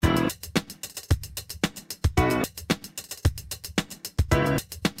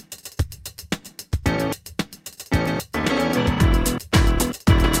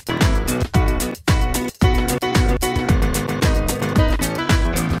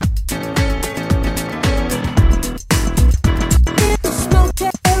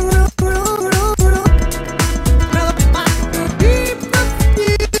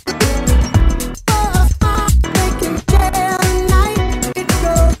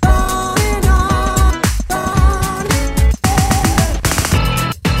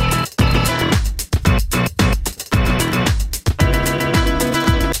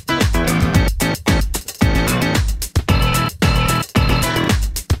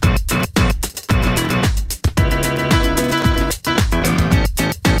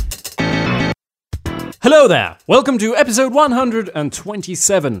Hello there! Welcome to episode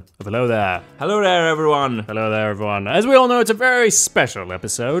 127 of Hello There. Hello there, everyone. Hello there, everyone. As we all know, it's a very special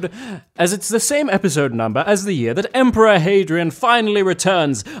episode, as it's the same episode number as the year that Emperor Hadrian finally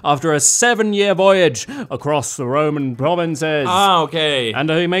returns after a 7-year voyage across the Roman provinces. Ah, okay. And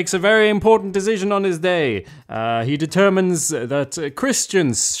he makes a very important decision on his day. He determines that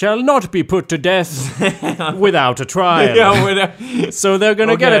Christians shall not be put to death without a trial. So they're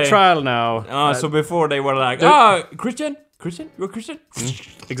gonna get a trial now. So before they were like, Christian? You're Christian?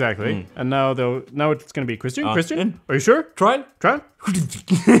 Exactly. And now it's gonna be Christian? Christian? in. Are you sure? Trial?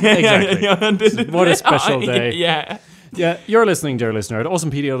 Exactly. What a special day. Yeah. Yeah, you're listening, dear listener, at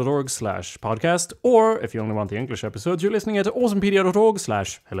awesomepedia.org/podcast, or if you only want the English episodes, you're listening at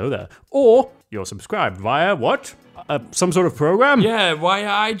awesomepedia.org/hello there. Or you're subscribed via what? Some sort of program? Yeah,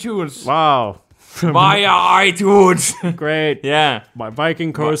 via iTunes. Wow. Via iTunes. Great. Yeah. My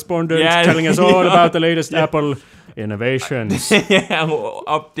Viking correspondent telling us all about the latest Apple innovations. Yeah,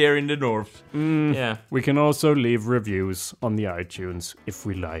 up there in the north. Yeah. We can also leave reviews on the iTunes if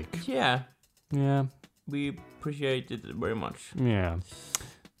we like. Yeah. Yeah. We appreciate it very much. Yeah.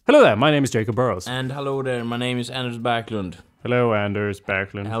 Hello there, my name is Jacob Burrows. And hello there, my name is Anders Backlund. Hello, Anders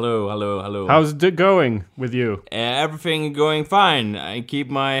Backlund. Hello. How's it going with you? Everything going fine. I keep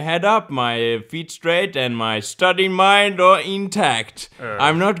my head up, my feet straight, and my study mind are intact.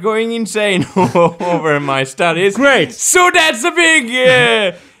 I'm not going insane over my studies. Great! So that's a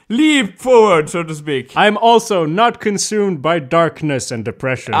big leap forward, so to speak. I'm also not consumed by darkness and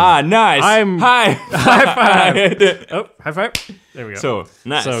depression. Ah, nice. High five. Oh, high five. There we go. So,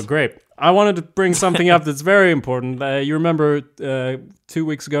 nice. So, great. I wanted to bring something up that's very important. You remember 2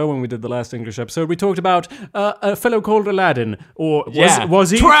 weeks ago when we did the last English episode, we talked about a fellow called Aladdin. Or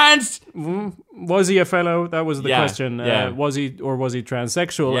was he? Was he a fellow? That was the question. Was he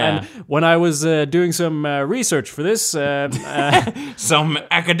transsexual? Yeah. And when I was doing some research for this... some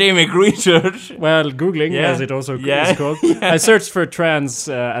academic research. Well, Googling, as it also is called. I searched for trans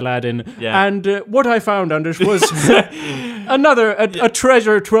Aladdin. Yeah. And what I found, Anders, was a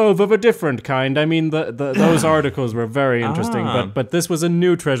treasure trove of a different kind. I mean, those articles were very interesting, but this was a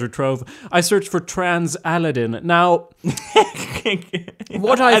new treasure trove. I searched for trans Aladdin. Now,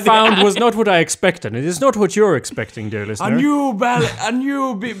 what I found was not what I expected. It is not what you're expecting, dear listener. A new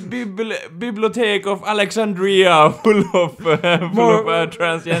bibliothèque of Alexandria full of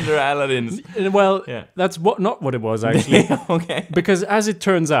transgender Aladdins. Well, that's not what it was, actually. Okay. Because as it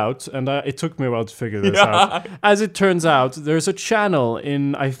turns out, and it took me a while to figure this out, as it turns out, there's a channel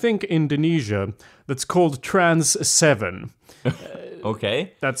in, I think, Indonesia that's called Trans7.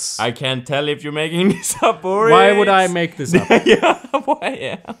 Okay. That's. I can't tell if you're making this up or Why would I make this up? Why?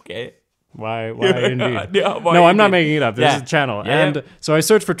 Yeah, okay. Why indeed? Why no, I'm not making it up. There's a channel. Yeah. And so I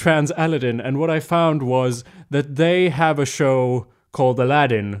searched for Trans Aladdin, and what I found was that they have a show called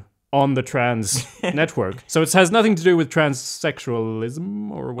Aladdin on the Trans network. So it has nothing to do with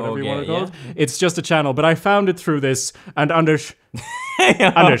transsexualism or whatever you want to call it. It's just a channel, but I found it through this, and Anders,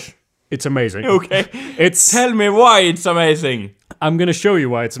 it's amazing. Okay. Tell me why it's amazing. I'm going to show you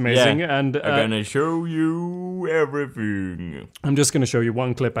why it's amazing. And I'm going to show you everything. I'm just going to show you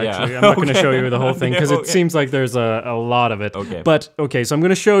one clip, actually. I'm not going to show you the whole thing, because it seems like there's a lot of it. Okay. But, okay, so I'm going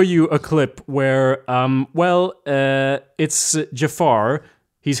to show you a clip where, it's Jafar.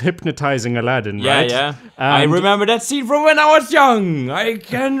 He's hypnotizing Aladdin, right? Yeah. I remember that scene from when I was young. I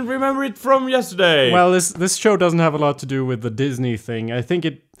can remember it from yesterday. Well, this show doesn't have a lot to do with the Disney thing. I think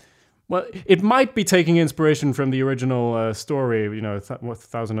it might be taking inspiration from the original story,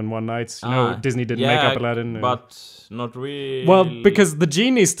 1001 Nights. Disney didn't make up Aladdin. But not really. Well, because the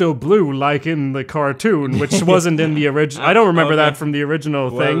genie's still blue, like in the cartoon, which wasn't in the original. I don't remember that from the original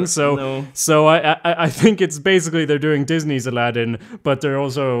thing. So, so I think it's basically they're doing Disney's Aladdin, but they're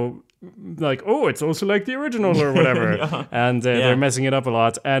also like, oh, it's also like the original or whatever. And they're messing it up a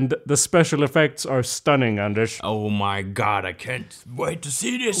lot. And the special effects are stunning, Anders. Oh my god, I can't wait to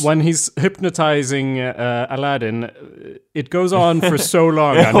see this. When he's hypnotizing Aladdin, it goes on for so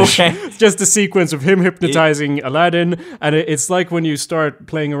long, Anders. It's just a sequence of him hypnotizing Aladdin, and it's like when you start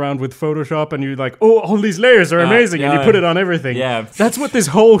playing around with Photoshop and you're like, oh, all these layers are amazing, and you put it on everything. Yeah. That's what this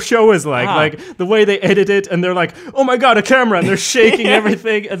whole show is like. Like, the way they edit it, and they're like, oh my god, a camera, and they're shaking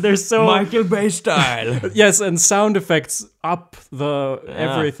everything, and there's So Michael Bay style. Yes, and sound effects up the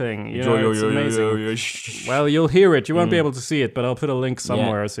everything. You know, it's amazing. Well, you'll hear it. You won't be able to see it, but I'll put a link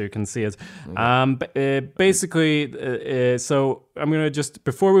somewhere so you can see it. Basically, so I'm gonna just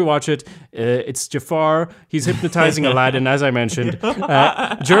before we watch it, it's Jafar. He's hypnotizing Aladdin, as I mentioned.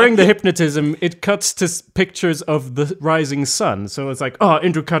 During the hypnotism, it cuts to pictures of the rising sun. So it's like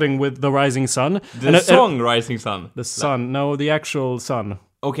intercutting with the rising sun. The song "Rising Sun." The sun, no, the actual sun.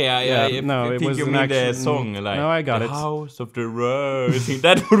 Okay, I think you mean the song, like no, I got the it. House of the Rising.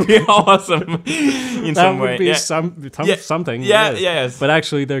 That would be awesome in some way. That would be something. Yes. But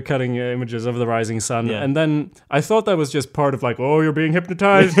actually, they're cutting images of the rising sun, and then I thought that was just part of like, you're being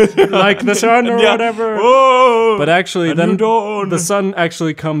hypnotized like the sun or whatever. Oh, but actually, then the sun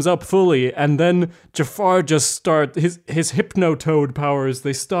actually comes up fully, and then Jafar just starts his hypnotoad powers.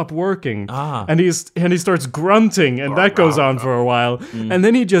 They stop working, and he starts grunting, and that goes on for a while, and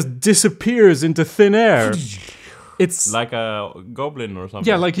then he just disappears into thin air. It's like a goblin or something.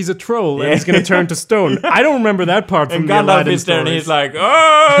 Yeah, like he's a troll and he's gonna turn to stone. I don't remember that part from the Aladdin stories. And he's like,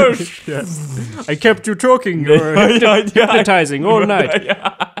 oh! I kept you talking or hypnotizing all night.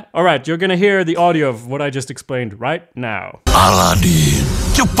 All right, you're gonna hear the audio of what I just explained right now. Aladdin,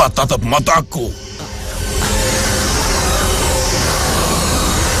 cepat tatap mataku.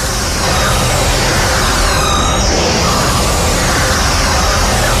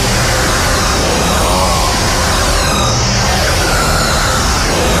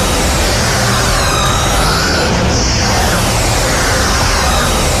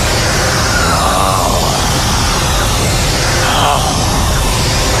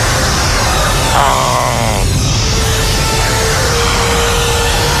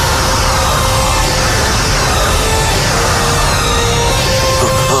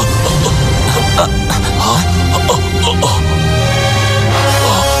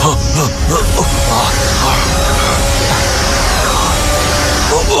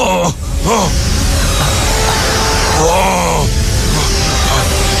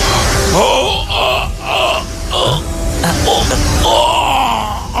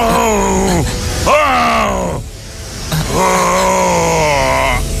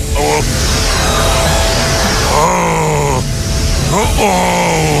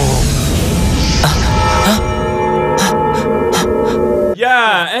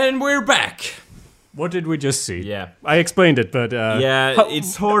 Yeah, and we're back. What did we just see? Yeah, I explained it, but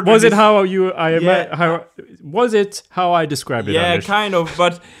it's hard. Was it how you? Was it how I described it? Yeah, Anders? kind of,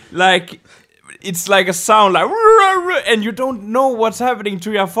 but like. It's like a sound like, and you don't know what's happening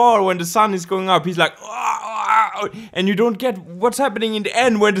to Jafar when the sun is going up. He's like, and you don't get what's happening in the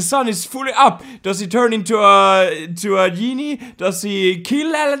end when the sun is fully up. Does he turn into a genie? Does he kill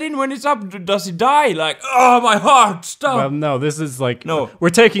Aladdin when it's up? Does he die? Like, my heart, stop. Well, no, this is like, we're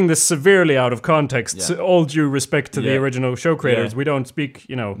taking this severely out of context. Yeah. All due respect to the original show creators. Yeah. We don't speak,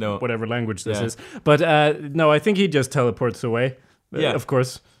 whatever language this is. But no, I think he just teleports away. Yeah, of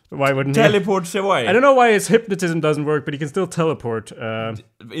course. Why wouldn't he? Teleports away. I don't know why his hypnotism doesn't work, but he can still teleport.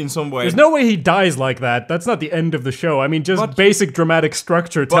 In some way. There's no way he dies like that. That's not the end of the show. I mean, just basic dramatic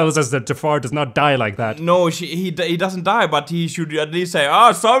structure tells us that Jafar does not die like that. No, he doesn't die, but he should at least say,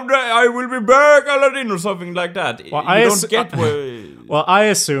 someday I will be back, Aladdin, or something like that. Well, Well, I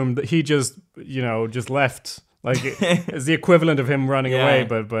assumed that he just left. Like, it's the equivalent of him running away,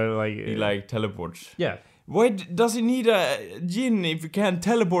 but like... He, like, teleports. Yeah. Why does he need a jinn if he can't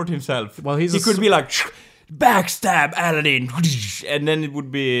teleport himself? Well, he could be like, backstab Aladdin, and then it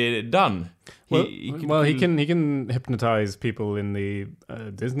would be done. He can hypnotize people in the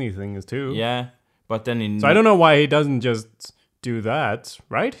Disney things too. Yeah, but then so I don't know why he doesn't just do that,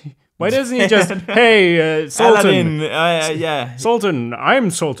 right? Why doesn't he just, hey, Sultan? Aladdin, Sultan,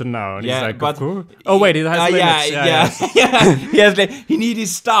 I'm Sultan now. And he's like, but, oh, wait, he has limits. He needs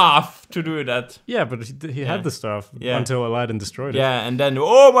his staff to do that. Yeah, but he had the stuff until Aladdin destroyed it. Yeah, and then,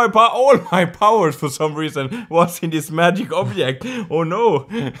 all my powers for some reason was in this magic object. Oh, no.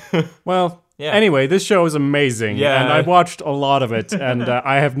 Well... Yeah. Anyway, this show is amazing, and I watched a lot of it, and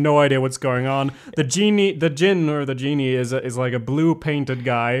I have no idea what's going on. The jinn is like a blue painted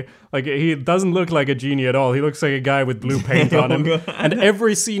guy. Like, he doesn't look like a genie at all. He looks like a guy with blue paint on him, and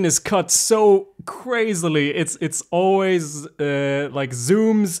every scene is cut so crazily. It's always like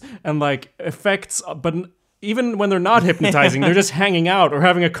zooms and like effects, but. Even when they're not hypnotizing, they're just hanging out or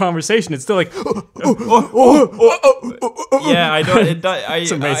having a conversation. It's still like, yeah, I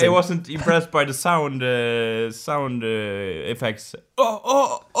wasn't impressed by the sound effects.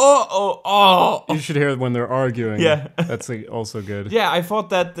 You should hear it when they're arguing. Yeah, that's also good. Yeah, I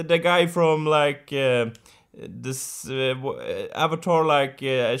thought that the guy from like this Avatar, like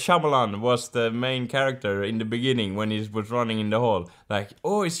Shyamalan was the main character in the beginning when he was running in the hall. Like,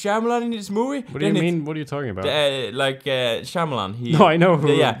 oh, is Shyamalan in this movie? What do you mean? What are you talking about? Shyamalan. No, I know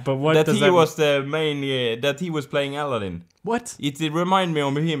who. But what that does he was the main. That he was playing Aladdin. What? It reminded me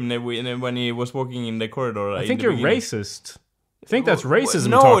of him when he was walking in the corridor. I think you're racist. I think that's racism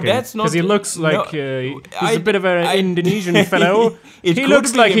no, talking. That's not... Because he looks like... he's a bit of an Indonesian fellow. He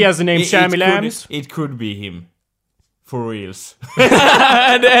looks like he has the name Shyamalan. It could be him. For reals.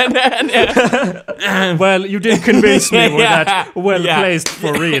 Well, you did convince me with that well-placed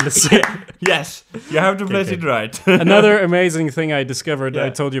for reals. Yes, you have to place it right. Another amazing thing I discovered,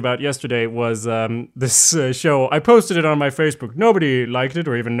 I told you about yesterday, was this show. I posted it on my Facebook. Nobody liked it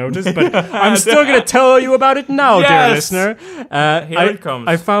or even noticed, but I'm still going to tell you about it now, dear listener. Here it comes.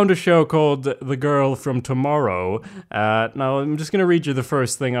 I found a show called The Girl from Tomorrow. Now, I'm just going to read you the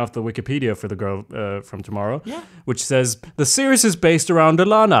first thing off the Wikipedia for The Girl from Tomorrow, which says, the series is based around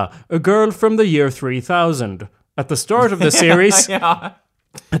Alana, a girl from the year 3000. At the start of the series...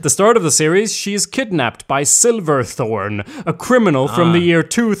 At the start of the series, she is kidnapped by Silverthorn, a criminal from the year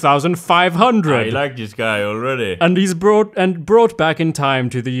 2500. I like this guy already. And he's brought back in time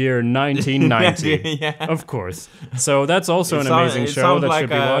to the year 1990. Of course. So that's also an amazing show that should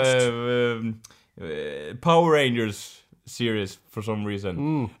be watched. Power Rangers series for some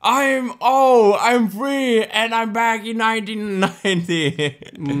reason. I'm free and I'm back in 1990.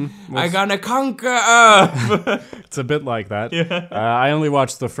 I'm gonna conquer Earth. It's a bit like that. I only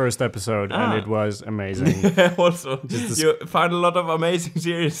watched the first episode and it was amazing. Also, you find a lot of amazing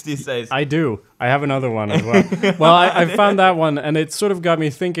series these days. I do. I have another one as well. Well, I found that one and it sort of got me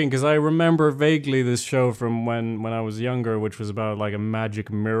thinking because I remember vaguely this show from when I was younger, which was about like a magic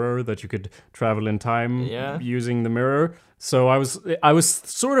mirror that you could travel in time using the mirror. So I was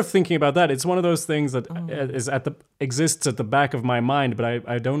sort of thinking about that. It's one of those things that exists at the back of my mind, but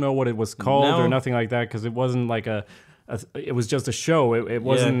I don't know what it was called or nothing like that because it wasn't like it was just a show. It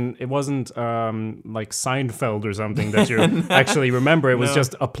wasn't like Seinfeld or something that you actually remember. It was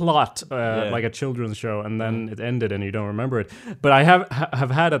just a plot, like a children's show, and then it ended and you don't remember it. But I have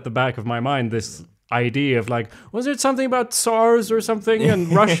had at the back of my mind this idea of like, was it something about SARS or something in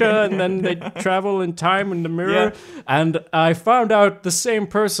Russia and then they travel in time in the mirror? And I found out the same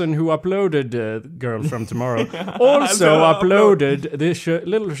person who uploaded Girl from Tomorrow also uploaded this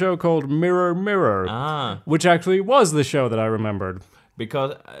little show called Mirror Mirror, which actually was the show that I remembered.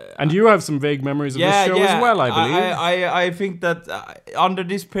 Because and you have some vague memories of this show as well, I believe. I think that under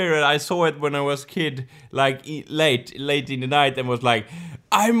this period I saw it when I was a kid, like late in the night, and was like,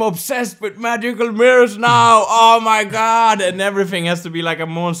 I'm obsessed with magical mirrors now. Oh my god! And everything has to be like a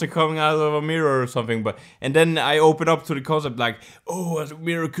monster coming out of a mirror or something. And then I open up to the concept like, oh, a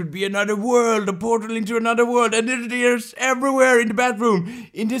mirror could be another world, a portal into another world, and there's everywhere in the bathroom,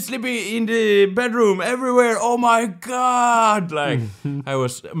 in the bedroom, everywhere. Oh my god! Like I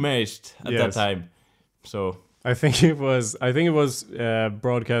was amazed at that time. So I think it was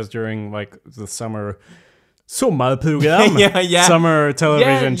broadcast during like the summer. Sommarprogram, summer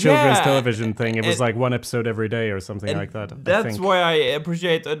television, children's television thing. It was like one episode every day or something like that. That's why I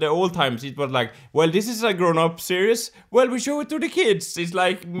appreciate the old times. It was like, well, this is a grown-up series. Well, we show it to the kids. It's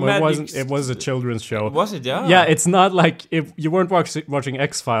like it was a children's show. Was it? Yeah. Yeah, it's not like if you weren't watching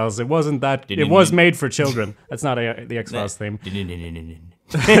X-Files. It wasn't that. It was made for children. That's not the X-Files theme. Not really.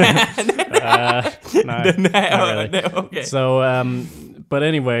 Okay. So, but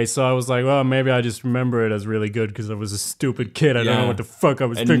anyway, so I was like, well, maybe I just remember it as really good because I was a stupid kid. I don't know what the fuck I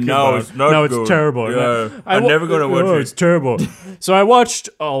was thinking about. Now it's terrible. Yeah. I'm never gonna watch it. It's terrible. So I watched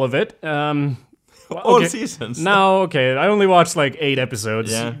all of it. All seasons. Now, I only watched like 8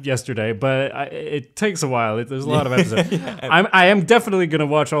 episodes yesterday, but it takes a while. There's a lot of episodes. I am definitely going to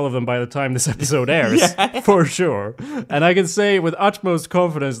watch all of them by the time this episode airs, for sure. And I can say with utmost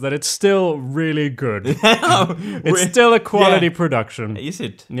confidence that it's still really good. It's still a quality production. Is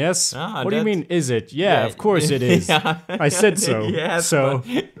it? Yes. What do you mean, is it? Yeah, of course it is. I said so. Yes, so.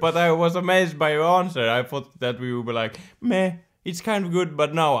 But I was amazed by your answer. I thought that we would be like, meh. It's kind of good,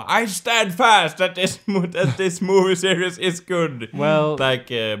 but no, I stand fast that this movie series is good. Well, like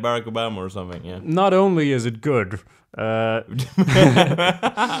Barack Obama or something. Yeah. Not only is it good, Not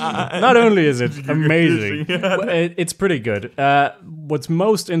only is it amazing, it's pretty good. What's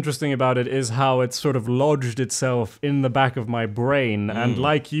most interesting about it is how it sort of lodged itself in the back of my brain, and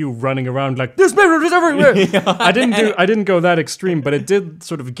like you running around like this mirror is everywhere. I didn't go that extreme, but it did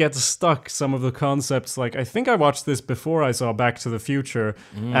sort of get stuck. Some of the concepts, like I think I watched this before I saw Back to the Future,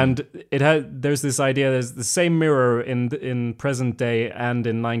 and there's this idea. There's the same mirror in present day and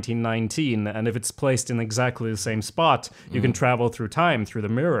in 1919, and if it's placed in exactly the same spot, you can travel through time through the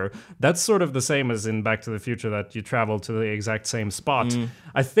mirror. That's sort of the same as in Back to the Future, that you travel to the exact same spot.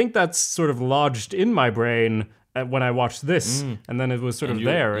 I think that's sort of lodged in my brain when I watched this, and then it was sort of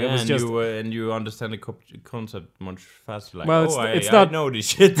there. Yeah, it was just and you understand the concept much faster. Like, well, it's not. I know this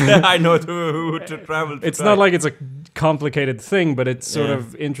shit. I know who to travel. It's not like it's a complicated thing, but it's sort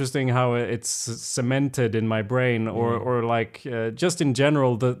of interesting how it's cemented in my brain, or like just in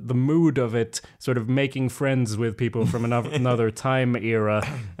general the mood of it, sort of making friends with people from another time era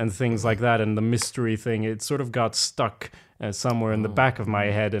and things like that, and the mystery thing. It sort of got stuck somewhere in the back of my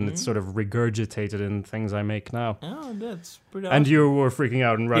head, and it's sort of regurgitated in things I make now. Oh, that's pretty And awesome. you were freaking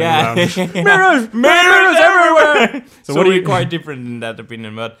out and running around. Mirrors everywhere! So So what do we're you- quite different in that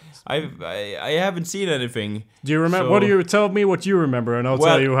opinion, but I haven't seen anything. Do you remember? So- What do you tell me? What you remember, and I'll Well,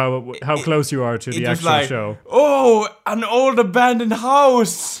 tell you how close you are to the It was actual like, show. oh, an old abandoned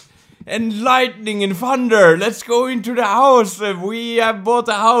house! And lightning and thunder. Let's go into the house. We have bought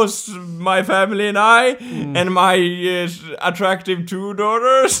a house, my family and I, and my attractive 2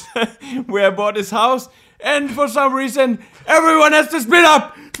 daughters. We have bought this house, and for some reason, everyone has to split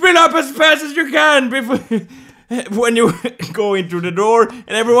up as fast as you can before. When you go into the door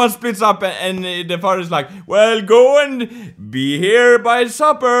and everyone splits up, and the father's like, well, go and be here by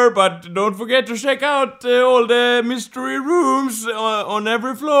supper, but don't forget to check out all the mystery rooms on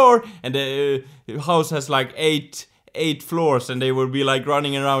every floor. And the house has like eight floors, and they will be like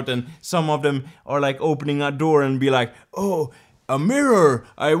running around, and some of them are like opening a door and be like, oh, a mirror.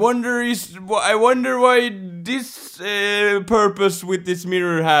 I wonder why this purpose with this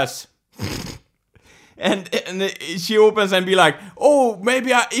mirror has. And she opens and be like, oh, maybe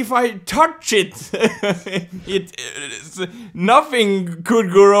if I touch it, nothing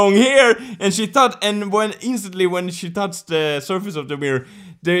could go wrong here. And she thought, and when she touched the surface of the mirror,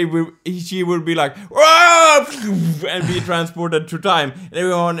 she would be like, whoa, and be transported to time. And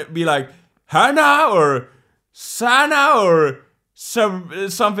everyone would be like, Hannah or Sana or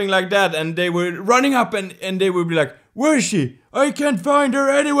something like that. And they were running up, and they would be like, where is she? I can't find her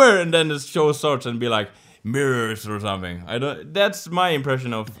anywhere. And then the show starts and be like, mirrors or something. That's my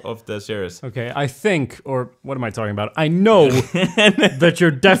impression of the series. Okay, I think, or what am I talking about? I know that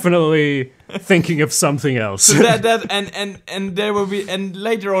you're definitely thinking of something else. So that and there will be, and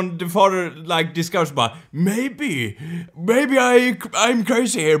later on the father like discusses about maybe I'm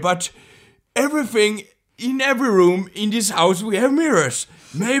crazy here, but everything in every room in this house we have mirrors.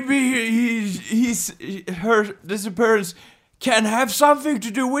 Maybe her disappearance can have something to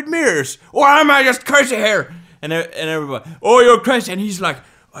do with mirrors, or am I just crazy here? And everybody, oh, you're crazy. And he's like,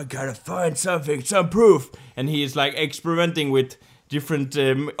 I gotta find something, some proof. And he's like experimenting with different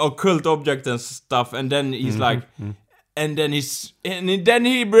occult objects and stuff. And then he's like, and then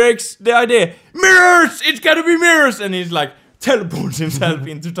he breaks the idea. Mirrors! It's gotta be mirrors! And he's like teleports himself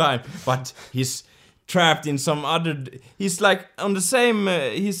into time, but he's trapped in some other. He's like on the same.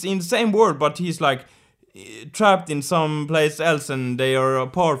 He's in the same world, but he's like trapped in some place else, and they are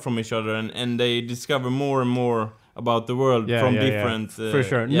apart from each other, and they discover more and more about the world from different. For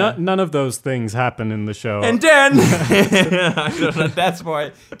sure, none of those things happen in the show. And then that's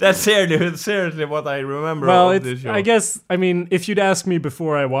why that's seriously what I remember. Well, of this show. I guess, I mean, if you'd asked me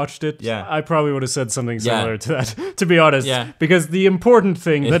before I watched it, I probably would have said something similar to that, to be honest. Yeah. Because the important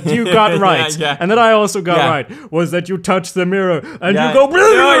thing that you got right, and that I also got right, was that you touch the mirror and you go,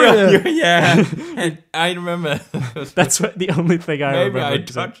 and I remember. That's the only thing I remember. Maybe I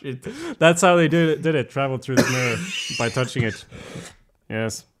touched it. That's how they did it, traveled through the mirror by touching it.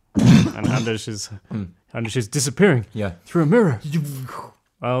 Yes. And Anders is disappearing through a mirror.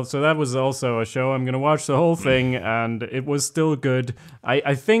 Well, so that was also a show. I'm going to watch the whole thing, and it was still good.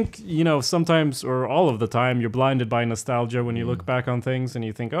 I think, you know, sometimes, or all of the time, you're blinded by nostalgia when you look back on things and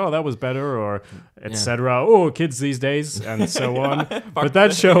you think, oh, that was better, or etc. Oh, kids these days, and so on. But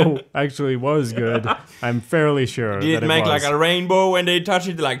that show actually was good. I'm fairly sure Did that it make was. like a rainbow when they touch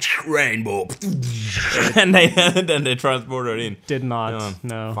it, like rainbow, and then they transport it in? Did not,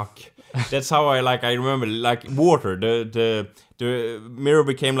 no. Fuck. That's how I remember, like water. The mirror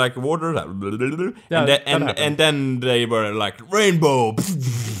became like water, and then they were like rainbow.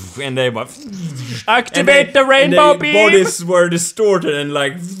 and they were activate the rainbow beam. Bodies were distorted and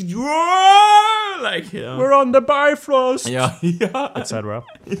like we're on the Bifrost. Yeah. Etc.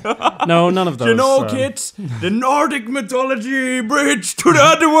 No, none of those. You know, kids, the Nordic mythology bridge to the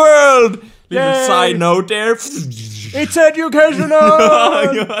underworld. Little side note there. It's educational.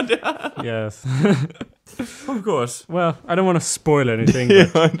 Yes. Of course. Well, I don't want to spoil anything,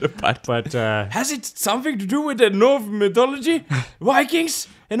 but has it something to do with the Norse mythology, Vikings,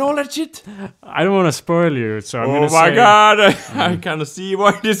 and all that shit? I don't want to spoil you, so I'm going to say... Oh my god, I kind of see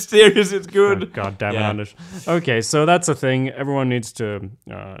why this series is good. Oh, god damn it, Anders. Okay, so that's a thing. Everyone needs to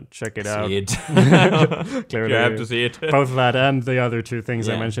check it out. See it. Clearly, you have to see it. Both that and the other two things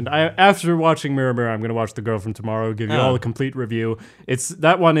I mentioned. After watching Mirror Mirror, I'm going to watch The Girl from Tomorrow, give you all a complete review.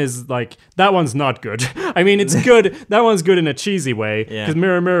 That one's not good. I mean, it's good. That one's good in a cheesy way, because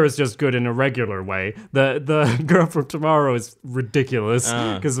Mirror Mirror is just good in a regular way. The Girl from Tomorrow is ridiculous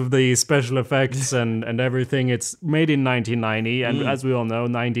because of the special effects and everything. It's made in 1990, and as we all know,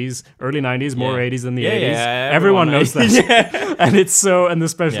 early 90s, more 80s than the 80s. Yeah, everyone knows that. And it's and the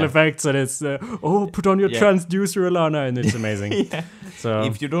special effects, and it's put on your transducer, Alana, and it's amazing. So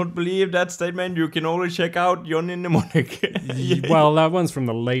if you don't believe that statement, you can always check out Johnny Mnemonic. Well, that one's from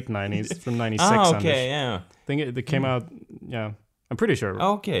the late 90s, from 96. Okay, yeah. I think it came out, I'm pretty sure.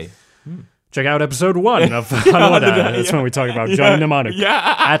 Okay. Check out episode 1 of Halloween. That's when we talk about Johnny Mnemonic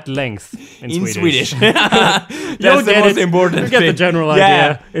at length in Swedish. That's the most important thing. You get the general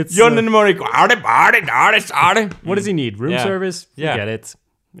idea. It's Johnny Mnemonic. What does he need? Room service? Yeah. Get it.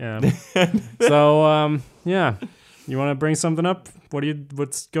 Yeah. So, you want to bring something up?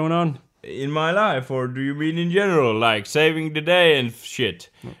 What's going on? In my life, or do you mean in general, like saving the day and shit?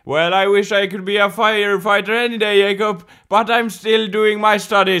 Well, I wish I could be a firefighter any day, Jacob, but I'm still doing my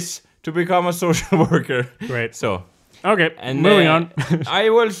studies to become a social worker. Great. So, okay, and moving on. I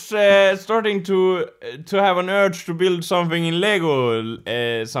was starting to have an urge to build something in Lego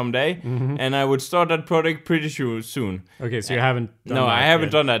someday, and I would start that project pretty soon. Okay, so you haven't done that? No, I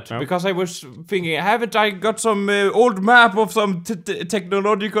haven't done that, because I was thinking, haven't I got some old map of some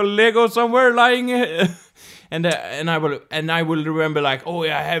technological Lego somewhere lying? And I will remember, like, oh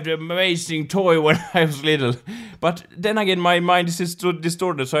yeah, I have the amazing toy when I was little. But then again, my mind is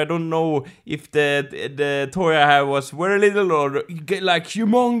distorted, so I don't know if the toy I have was very little or like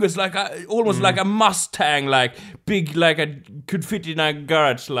humongous, like almost like a Mustang, like big, like I could fit in a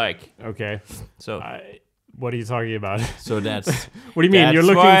garage, like. Okay. So. What are you talking about? So that's. What do you mean? You're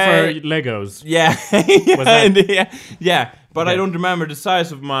looking for Legos? Yeah. Yeah. But I don't remember the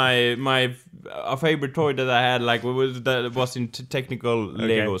size of my favorite toy that I had, like that was in technical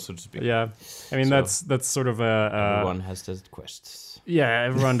Lego, so to speak. Yeah, I mean that's sort of everyone has those quests. Yeah,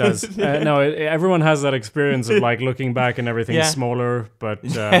 everyone does. Everyone has that experience of like looking back and everything's smaller, but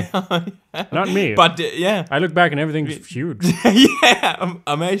not me. But I look back and everything's huge.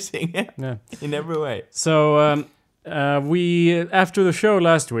 Amazing. Yeah, in every way. So we after the show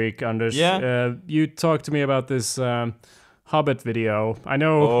last week, Anders, you talked to me about this. Hobbit video. I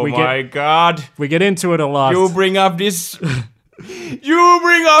know we get into it a lot. You bring up this.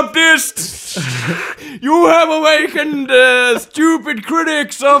 You have awakened stupid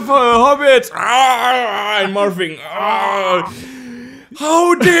critics of Hobbits. I'm morphing.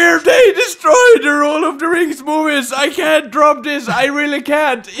 How dare they destroy the Lord of the Rings movies? I can't drop this. I really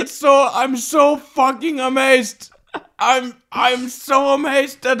can't. I'm so fucking amazed. I'm so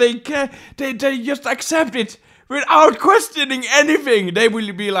amazed that they just accept it. Without questioning anything, they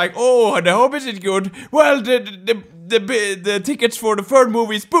will be like, "Oh, the Hobbit is good. Well, the tickets for the third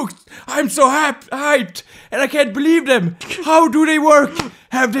movie is booked. I'm so hyped, and I can't believe them. How do they work?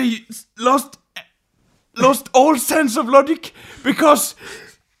 Have they lost all sense of logic? Because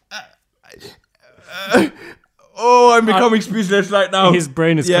I'm becoming speechless right now. His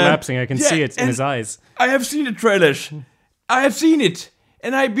brain is collapsing. I can see it in his eyes. I have seen the trailers. I have seen it,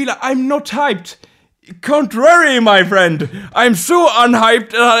 and I be like, I'm not hyped. Contrary, my friend, I'm so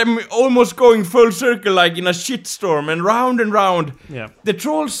unhyped that I'm almost going full circle, like in a shitstorm, and round. Yeah. The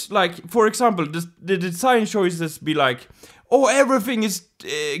trolls, like, for example, the design choices be like, oh, everything is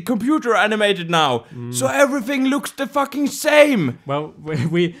computer animated now, so everything looks the fucking same. Well,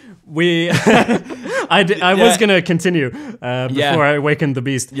 I was gonna continue before I awakened the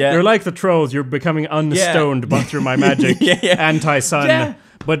beast. You're like the trolls. You're becoming unstoned, but through my magic, anti-sun.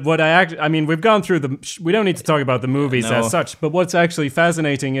 But what I mean, we've gone through we don't need to talk about the movies as such, but what's actually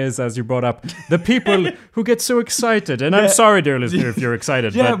fascinating is, as you brought up, the people who get so excited. And I'm sorry, dear listener, if you're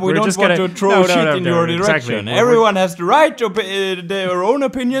excited. Yeah, but we don't want to throw shit in your direction. Exactly. Everyone has the right to their own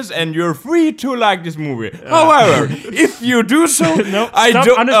opinions, and you're free to like this movie. However, if you do so, I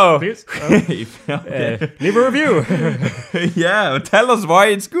don't know. Leave a review. Yeah, tell us why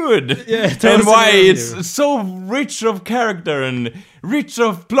it's good. And why it's so rich of character and rich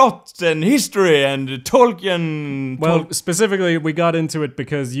of plot and history and Tolkien. Well, specifically, we got into it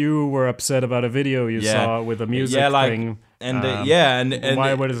because you were upset about a video you saw with a music thing. And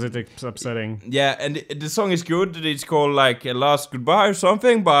why? What is it upsetting? Yeah, and the song is good. It's called like "Last Goodbye" or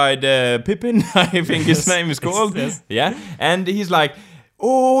something by the Pippin. I think his name is called. Yes. Yeah, and he's like,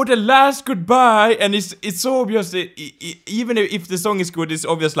 "Oh, the last goodbye," and it's so obvious. Even if the song is good, it's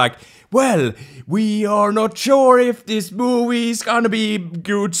obvious. Like, well, we are not sure if this movie is gonna be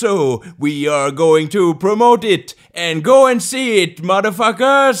good, so we are going to promote it and go and see it,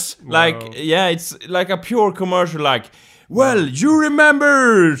 motherfuckers. Wow. Like, yeah, it's like a pure commercial. Like, well, you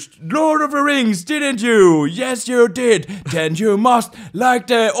remember Lord of the Rings, didn't you? Yes, you did. Then you must like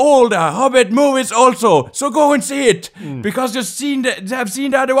the older Hobbit movies also. So go and see it. Because you've seen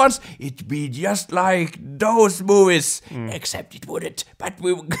the other ones. It'd be just like those movies. Except it wouldn't. But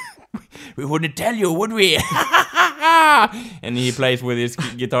we wouldn't tell you, would we? And he plays with his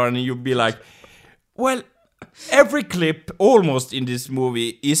guitar and you'd be like, well, every clip almost in this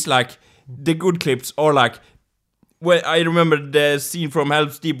movie is like, the good clips are like, well, I remember the scene from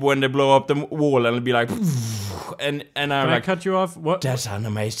Helm's Deep when they blow up the wall and it'll be like, and I'm Can like, I cut you off? What? That's an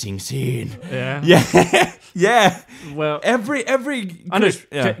amazing scene. Yeah. Yeah. Yeah. Well, every. Anders,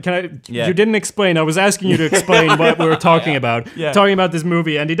 can I? Yeah. You didn't explain. I was asking you to explain what we were talking about. Yeah. Talking about this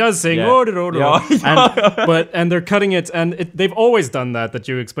movie, and he does sing, and they're cutting it, and they've always done that. That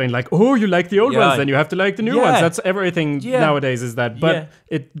you explain, like, oh, you like the old ones, then you have to like the new ones. That's everything nowadays. Is that? But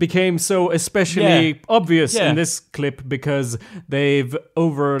it became so especially obvious in this clip because they've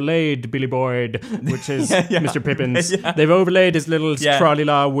overlaid Billy Boyd, which is Mr. Pippins. They've overlaid his little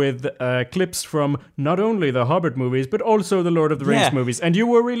trolley-la with clips from not only the Hobbit movies but also the Lord of the Rings movies, and you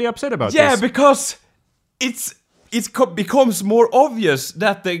were really upset about this. Yeah, because it becomes more obvious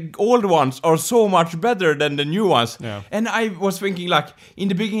that the old ones are so much better than the new ones. Yeah. And I was thinking, like, in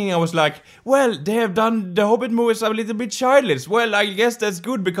the beginning I was like, well, they have done the Hobbit movies a little bit childish. Well, I guess that's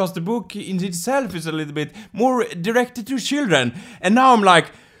good because the book in itself is a little bit more directed to children. And now I'm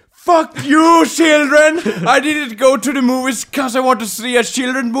like, fuck you, children! I didn't go to the movies because I want to see a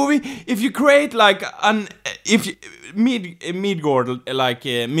children movie. If you create like Midgard, like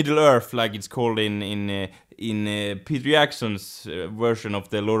Middle Earth, like it's called in Peter Jackson's version of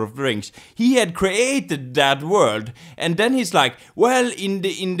the Lord of the Rings, he had created that world, and then he's like, well, in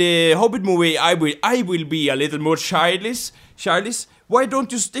the Hobbit movie, I will be a little more childish. Why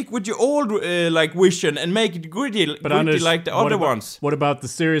don't you stick with your old like vision and make it gritty like the other ones? What about the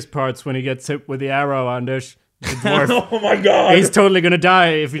serious parts when he gets hit with the arrow, Anders? Oh my god! He's totally gonna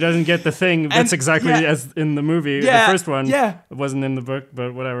die if he doesn't get the thing. That's exactly as in the movie. The first one. Yeah. It wasn't in the book,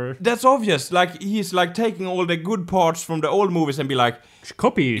 but whatever. That's obvious. Like, he's like taking all the good parts from the old movies and be like,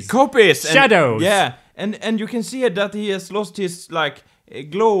 Copies. And, Shadows. yeah. And you can see it that he has lost his like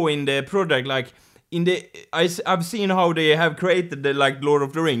glow in the product. Like, I've seen how they have created the like Lord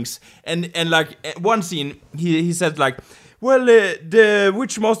of the Rings, and like one scene he said like, well, the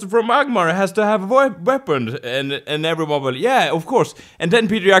Witchmaster from Magmar has to have a weapon, and everyone will, yeah, of course. And then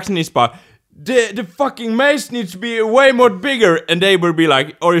Peter Jackson is by, the fucking mace needs to be way more bigger, and they will be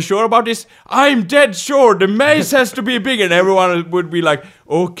like, are you sure about this? I'm dead sure, the mace has to be bigger, and everyone would be like,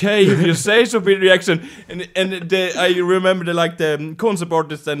 okay, if you say so, Peter Jackson. And I remember the concept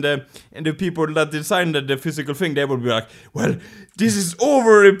artists and the people that designed the physical thing, they would be like, well, this is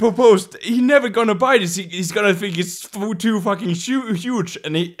over proposed. He's never gonna buy this. He's gonna think it's too fucking huge.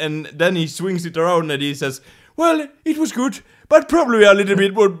 And then he swings it around and he says, well, it was good, but probably a little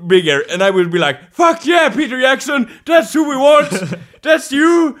bit more bigger. And I will be like, fuck yeah, Peter Jackson, that's who we want. That's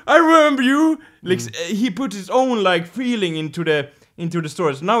you. I remember you. Like, he put his own like feeling into the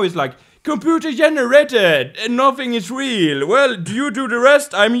stories. Now it's like, computer generated and nothing is real. Well, do you do the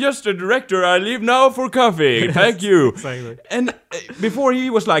rest? I'm just a director. I leave now for coffee. Thank you. Exactly. And before he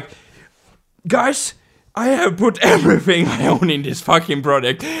was like, guys, I have put everything I own in this fucking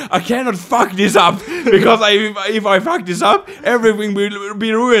project. I cannot fuck this up because if I fuck this up, everything will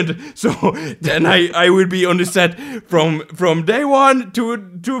be ruined. So then I will be on the set from day one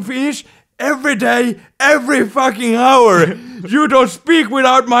to finish. Every day, every fucking hour. You don't speak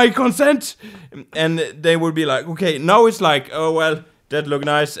without my consent. And they would be like, okay, now it's like, oh well, that look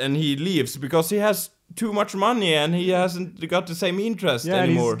nice, and he leaves because he has too much money and he hasn't got the same interest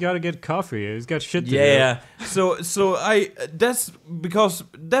anymore. He's got to get coffee. He's got shit to do. Yeah.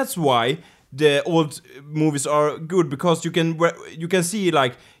 That's why the old movies are good, because you can see,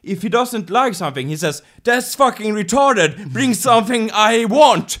 like, if he doesn't like something, he says, "That's fucking retarded. Bring something I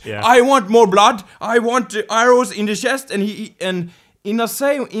want. Yeah. I want more blood. I want arrows in the chest." And in the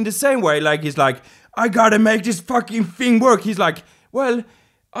same way, like, he's like, "I gotta make this fucking thing work." He's like, "Well,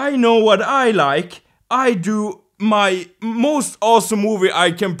 I know what I like. I do my most awesome movie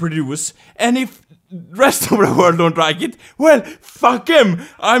I can produce, and if rest of the world don't like it, well, fuck him.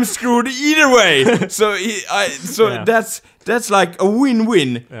 I'm screwed either way." That's like a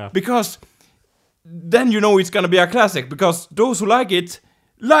win-win, because then you know it's gonna be a classic, because those who like it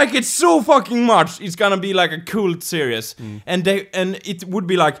so fucking much. It's gonna be like a cult series, and it would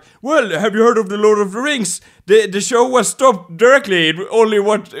be like, "Well, have you heard of the Lord of the Rings? The show was stopped directly. It only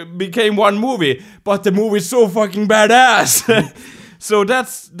became one movie, but the movie is so fucking badass." So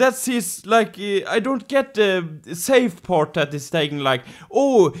that's his, like, I don't get the safe part that is taking, like,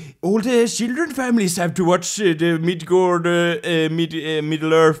 "Oh, all the children families have to watch the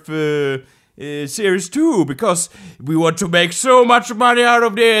Middle-earth series too, because we want to make so much money out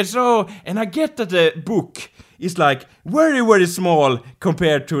of this." So, and I get that the book is like very, very small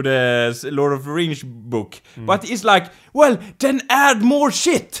compared to the Lord of the Rings book, but it's like, well, then add more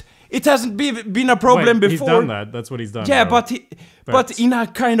shit. It hasn't been a problem before. He's done that. That's what he's done. Yeah, though. but in a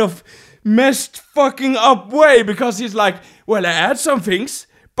kind of messed fucking up way, because he's like, "Well, I add some things,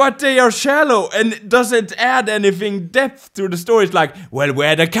 but they are shallow and doesn't add anything depth to the story." It's like, "Well, we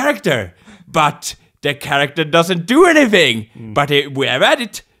add a character, but the character doesn't do anything, but we have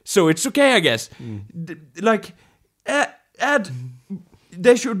added, so it's okay, I guess." Like, add.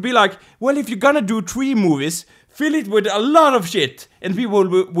 They should be like, "Well, if you're gonna do 3 movies, fill it with a lot of shit," and people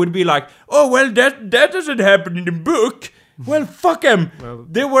would be like, "Oh, well, that doesn't happen in the book." Well, fuck them. Well,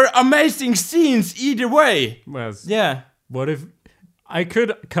 there were amazing scenes either way. Well, yeah. What if I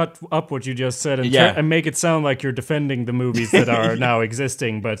could cut up what you just said and make it sound like you're defending the movies that are now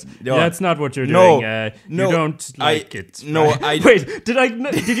existing, but that's not what you're doing. You don't like it. No, right? Wait, did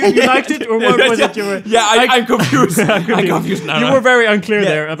you liked it, or what was it you were? Yeah, I'm confused. I'm confused now. You were very unclear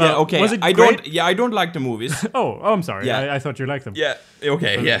there about. Yeah, okay. Was it great? I don't like the movies. Oh, I'm sorry. Yeah. I thought you liked them. Yeah.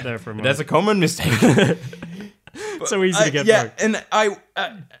 Okay. Yeah. There for a moment. That's a common mistake. So easy to get yeah, back.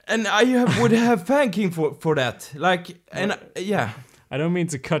 and I would have thanking for that. Like, and yeah. I don't mean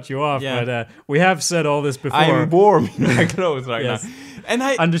to cut you off, Yeah. but we have said all this before. I'm warm in my clothes right now. And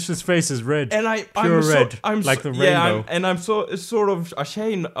Anders's face is red. And I'm like the rainbow. I'm sort of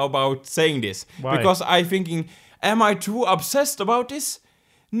ashamed about saying this. Why? Because I'm thinking, am I too obsessed about this?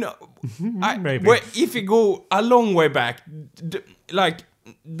 No. Maybe. Well, if you go a long way back,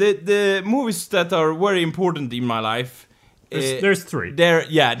 the movies that are very important in my life. There's 3.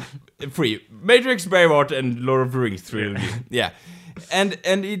 3. Matrix, Braveheart, and Lord of the Rings trilogy. Yeah. And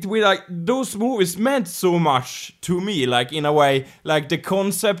it we like those movies meant so much to me, like, in a way, like the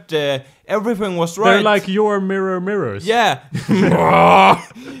concept, everything was right. They're like your mirrors. Yeah.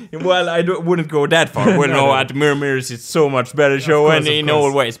 Well, I wouldn't go that far. Well, no, at Mirrors it's so much better show, and in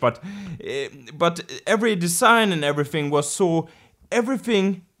all ways. But every design and everything was so.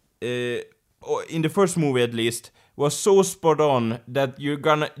 Everything in the first movie, at least, was so spot on that you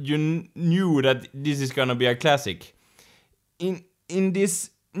knew that this is gonna be a classic. In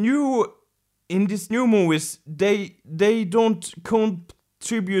this new movies, they don't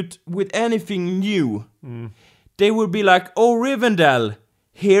contribute with anything new. They will be like, "Oh, Rivendell,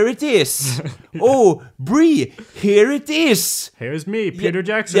 here it is." "Oh, Bree, here it is." Here's me, Peter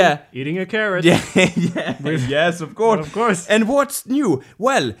Jackson, eating a carrot. Yes, of course. Of course. And what's new?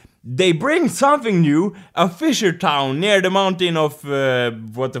 Well, they bring something new, a fisher town near the mountain of,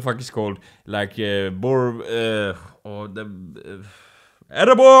 what the fuck is called? Like,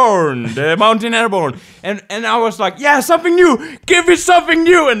 Ereborn, the mountain Ereborn, and I was like, yeah, something new, give me something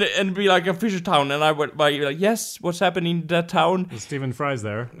new, and be like a fisher town, and I would be like, yes, what's happening in that town? Stephen Fry's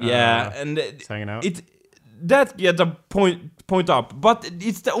there. Yeah, and hanging out. That gets a point up, but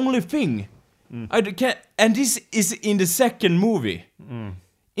it's the only thing. I can't, and this is in the second movie.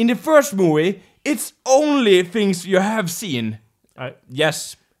 In the first movie, it's only things you have seen.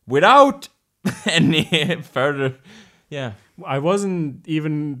 Yes, without any further. Yeah. I wasn't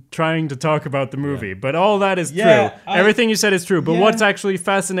even trying to talk about the movie, but all that is true. Everything you said is true. But what's actually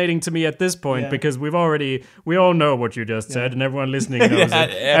fascinating to me at this point, because we all know what you just said, and everyone listening knows it.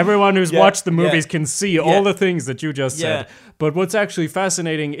 Everyone who's watched the movies can see all the things that you just said. But what's actually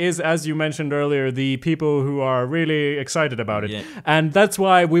fascinating is, as you mentioned earlier, the people who are really excited about it. And that's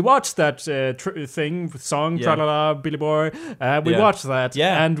why we watched that song, Tra-la-la, Billy Boy. We watched that,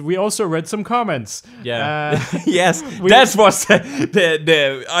 and we also read some comments. Yes, that's what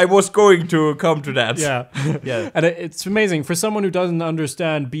I was going to come to that. And it's amazing. For someone who doesn't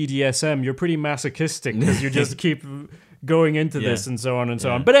understand BDSM, you're pretty masochistic because you just keep going into this and so on and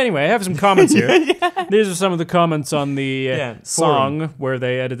so on. But anyway, I have some comments here. These are some of the comments on the song where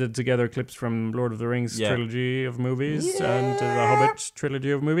they edited together clips from Lord of the Rings trilogy of movies and the Hobbit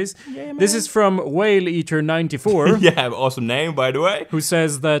trilogy of movies. This is from Whale Eater 94. Awesome name, by the way. Who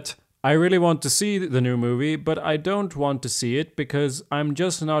says that I really want to see the new movie, but I don't want to see it because I'm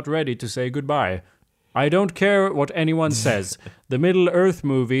just not ready to say goodbye. I don't care what anyone says. The Middle-earth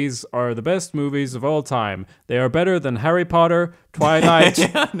movies are the best movies of all time. They are better than Harry Potter, Twilight,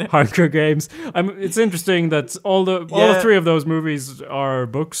 Hunger Games. It's interesting that all three of those movies are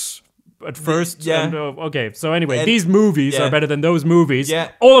books at first. Okay, so anyway, these movies are better than those movies.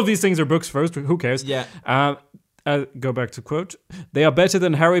 All of these things are books first. Who cares? Go back to quote. They are better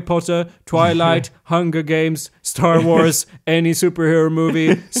than Harry Potter, Twilight, Hunger Games, Star Wars, any superhero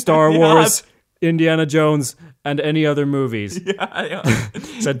movie, Star Wars, Indiana Jones, and any other movies.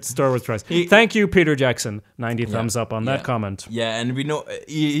 Said Star Wars twice. Thank you, Peter Jackson. 90 thumbs up on that comment. And we know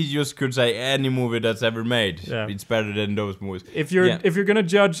he just could say any movie that's ever made. It's better than those movies. If you're gonna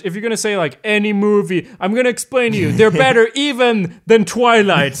judge, if you're gonna say like any movie, I'm gonna explain to you they're better even than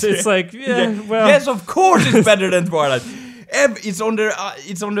Twilight. It's like well, yes, of course it's better than Twilight. It's on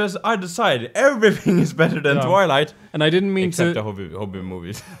the other side. Everything is better than Twilight. And I didn't mean except the hobby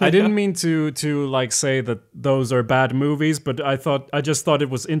movies. I didn't mean to like say that those are bad movies, but I just thought it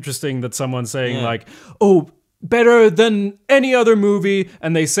was interesting that someone's saying like, oh, better than any other movie,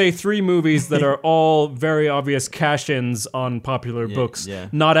 and they say three movies that are all very obvious cash-ins on popular books,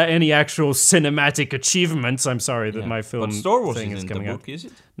 not any actual cinematic achievements. I'm sorry that my film but Star Wars thing is coming the up. book, is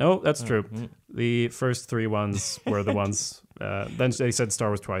it? No, that's true. The first three ones were the ones. Then they said Star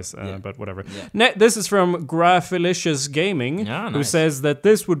Wars twice, but whatever. This is from Graphilicious Gaming, who says that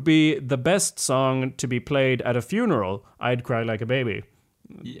this would be the best song to be played at a funeral. I'd cry like a baby.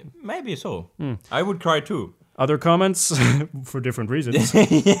 Yeah, maybe so. I would cry too. Other comments, for different reasons.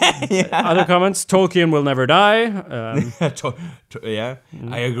 Other comments, Tolkien will never die.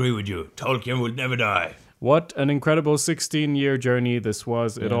 I agree with you. Tolkien will never die. What an incredible 16-year journey this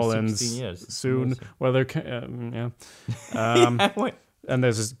was. It all ends soon. Well, there and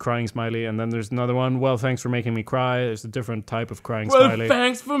there's this crying smiley, and then there's another one. Well, thanks for making me cry. There's a different type of crying smiley. Well,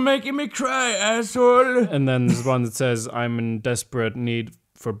 thanks for making me cry, asshole. And then there's one that says, I'm in desperate need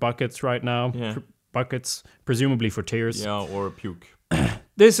for buckets right now. Buckets, presumably for tears. Yeah, or a puke.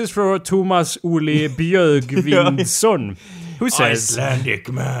 This is for Thomas Ole Björgvinsson, who says, Icelandic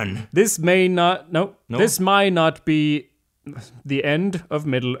man. This may not be the end of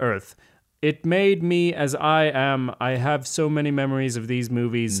Middle-earth. It made me as I am. I have so many memories of these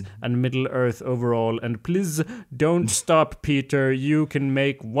movies and Middle-earth overall. And please don't stop, Peter. You can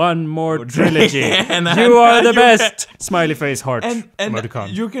make one more trilogy. You are the best. Smiley face heart. And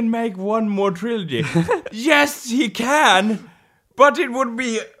you can make one more trilogy. Yes, he can. But it would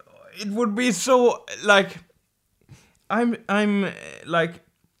be so like I'm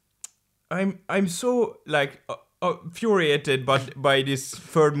so like infuriated by this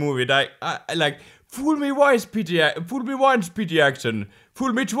third movie. I like fool me once, Peter Jackson.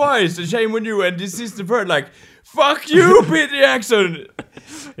 Fool me twice. Shame on you. And this is the third. Like, fuck you, Peter Jackson.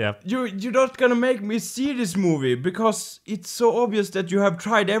 Yeah. You're not gonna make me see this movie because it's so obvious that you have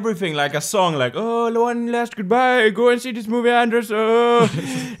tried everything, like a song, like one last goodbye, go and see this movie, Anders.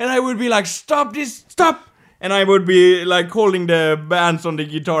 And I would be like, stop this, stop. And I would be like holding the bands on the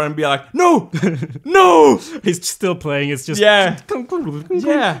guitar and be like, no, no. He's still playing. It's just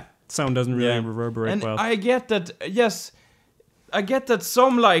Sound doesn't really reverberate well. I get that. Yes, I get that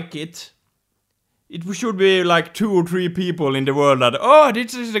some like it. It should be like 2 or 3 people in the world that,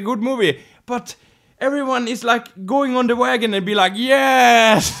 this is a good movie. But everyone is like going on the wagon and be like,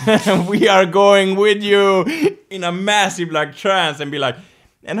 yes, we are going with you in a massive like trance and be like,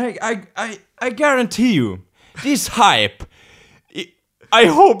 and I guarantee you, this hype, I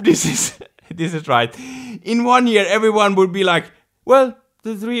hope this is right. In 1 year, everyone would be like, well,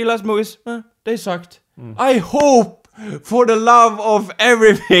 the 3 last movies, they sucked. I hope, for the love of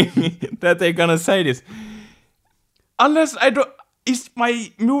everything, that they're gonna say this. unless I don't... Is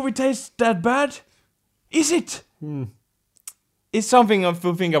my movie taste that bad? Is it? It's something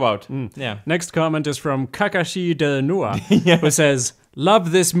to think about. Yeah. Next comment is from Kakashi de Nua, who says,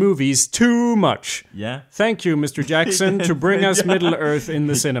 "Love this movies too much. Yeah. Thank you, Mr. Jackson, to bring us Middle-earth in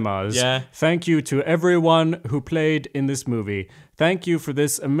the cinemas. Yeah. Thank you to everyone who played in this movie. Thank you for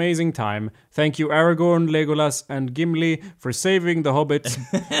this amazing time. Thank you, Aragorn, Legolas, and Gimli, for saving the hobbits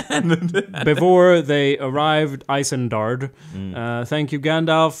before they arrived Isengard. Thank you,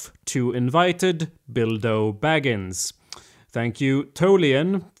 Gandalf, to invited Bilbo Baggins. Thank you,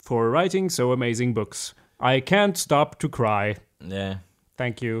 Tolkien, for writing so amazing books. I can't stop to cry." Yeah.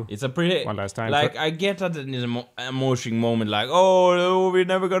 Thank you. It's a pretty... One last time. Like, I get that in an emotional moment, like, oh, no, we're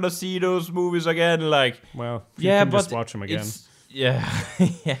never gonna see those movies again, like... Well, you can just watch them again. Yeah.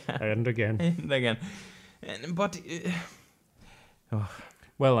 Yeah. And again. And again. But...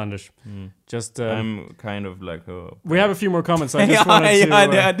 Well, Anders, just... I'm kind of like... we have a few more comments. I just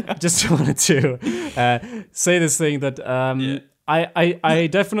wanted to say this thing that... I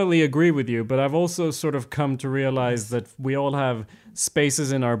definitely agree with you, but I've also sort of come to realize that we all have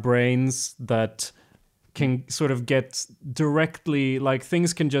spaces in our brains that can sort of get directly, like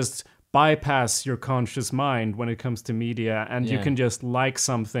things can just bypass your conscious mind when it comes to media, and you can just like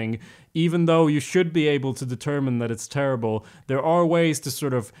something, even though you should be able to determine that it's terrible. There are ways to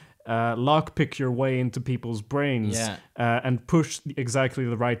sort of lockpick your way into people's brains and push exactly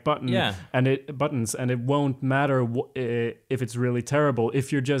the right button and it won't matter if it's really terrible.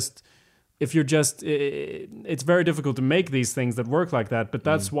 If you're just it's very difficult to make these things that work like that, but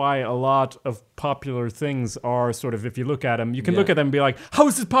that's why a lot of popular things are sort of, if you look at them, you can look at them and be like, how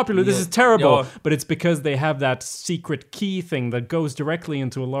is this popular? This is terrible. But it's because they have that secret key thing that goes directly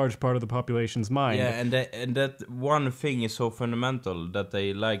into a large part of the population's mind. Yeah, and that one thing is so fundamental that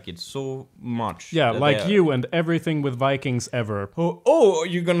they like it so much. Yeah, like you and everything with Vikings ever. Oh,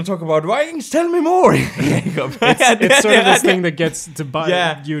 you're gonna talk about Vikings? Tell me more. it's sort of this thing that gets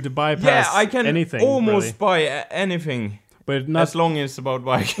to you to bypass I can anything, almost buy anything, but not as long as it's about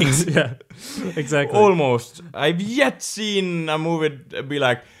Vikings. Yeah, exactly. Almost. I've yet seen a movie be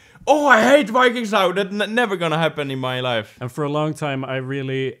like, oh, I hate Vikings now. That's never gonna happen in my life. And for a long time, I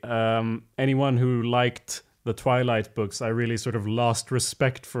really anyone who liked the Twilight books, I really sort of lost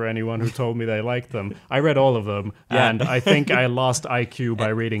respect for anyone who told me they liked them. I read all of them, and I think I lost IQ by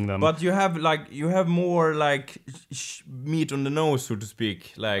reading them. But you have more like meat on the nose, so to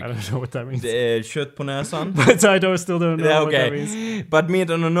speak. Like, I don't know what that means. Kött på näsan. But I still don't know what that means. But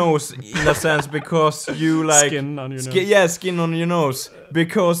meat on the nose, in a sense, because you like... Skin on your nose. Skin on your nose.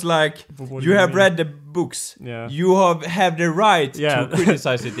 Because like, you have read the books. Yeah. You have the right to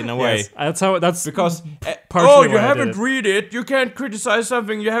criticize it in a way. Yes, that's because... you haven't read it. You can't criticize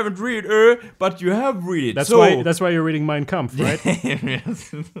something you haven't read, but you have read it. That's why you're reading Mein Kampf, right?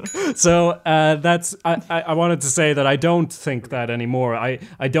 So I wanted to say that I don't think that anymore. I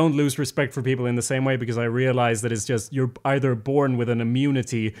don't lose respect for people in the same way, because I realize that it's just you're either born with an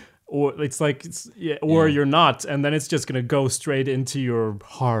immunity, or you're not, and then it's just gonna go straight into your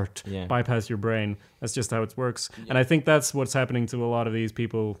heart, bypass your brain. That's just how it works. And I think that's what's happening to a lot of these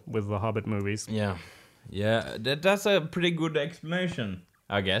people with the Hobbit movies. Yeah, that's a pretty good explanation,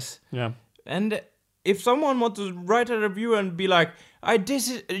 I guess. Yeah. And if someone wants to write a review and be like, this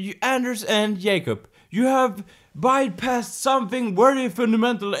is Anders and Jacob, you have bypassed something very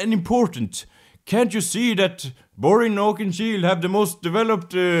fundamental and important. Can't you see that Boring and Oakenshield have the most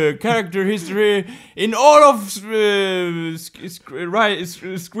developed character history in all of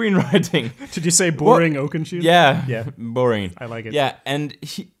screenwriting? Did you say Boring Oakenshield? Yeah, Boring. I like it. Yeah, and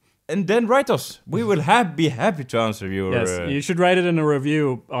then write us. We will be happy to answer your... Yes, you should write it in a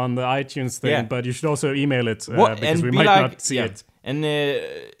review on the iTunes thing, but you should also email it, because we might not see it. And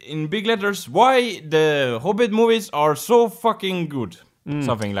in big letters, why the Hobbit movies are so fucking good.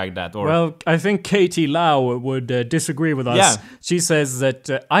 Something like that. Well, I think Katie Lau would disagree with us. Yeah. She says that,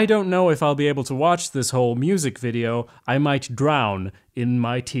 I don't know if I'll be able to watch this whole music video. I might drown in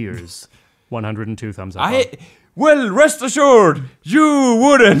my tears. 102 thumbs up. Well, rest assured, you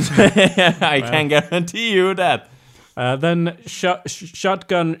wouldn't. I can guarantee you that. Then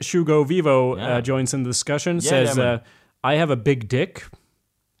Shotgun Shugo Vivo joins in the discussion. Says, I have a big dick.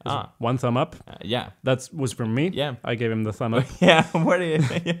 One thumb up. That was from me. Yeah. I gave him the thumb up.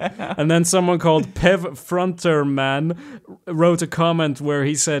 And then someone called Pev Fronterman wrote a comment where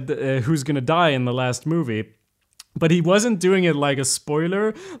he said, who's gonna die in the last movie? But he wasn't doing it like a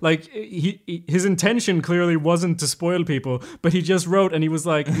spoiler. Like, his intention clearly wasn't to spoil people, but he just wrote, and he was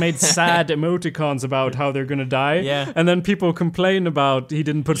like, made sad emoticons about how they're gonna die. Yeah. And then people complained about he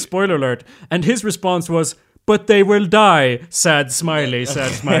didn't put spoiler alert. And his response was, but they will die. Sad smiley,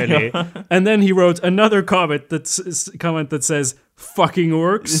 sad smiley. And then he wrote another comment that says, fucking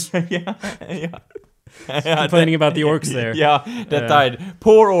orcs. Complaining about the orcs there. Yeah, that died.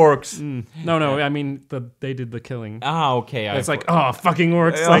 Poor orcs. No, I mean, they did the killing. Ah, okay. It's like, fucking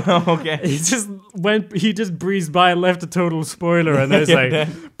orcs. Like, okay. He just breezed by and left a total spoiler, and then it's like,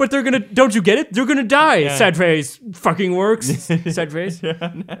 but don't you get it? They're gonna die. Yeah. Sad face. Fucking orcs. Sad face.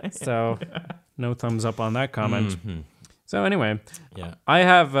 So, no thumbs up on that comment. Mm-hmm. So anyway, I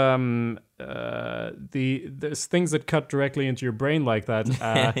have there's things that cut directly into your brain like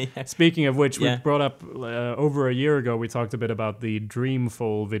that. Speaking of which, we brought up over a year ago. We talked a bit about the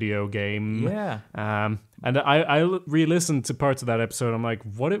Dreamfall video game. Yeah. And I re-listened to parts of that episode. I'm like,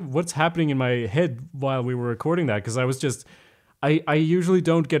 what's happening in my head while we were recording that? Because I was just. I usually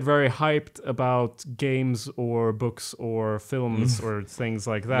don't get very hyped about games or books or films or things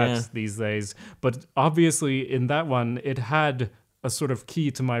like that these days. But obviously in that one, it had a sort of key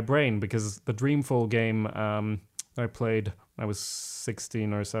to my brain because the Dreamfall game I played when I was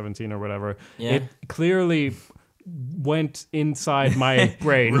 16 or 17 or whatever, it clearly went inside my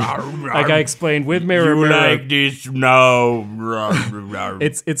brain. Like I explained with Mirror. You like this? No.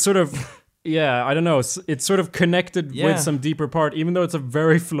 It's sort of... Yeah, I don't know. It's sort of connected with some deeper part. Even though it's a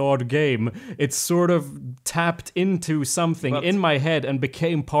very flawed game, it's sort of tapped into something in my head and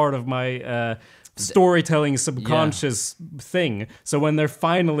became part of my storytelling subconscious thing. So when they're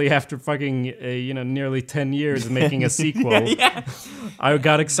finally, after fucking nearly 10 years, making a sequel, I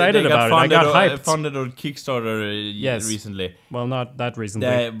got excited about it. I got hyped. Funded on Kickstarter recently. Well, not that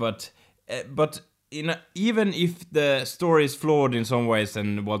recently. But even if the story is flawed in some ways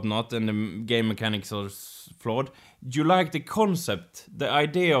and whatnot, and the game mechanics are flawed, you like the concept, the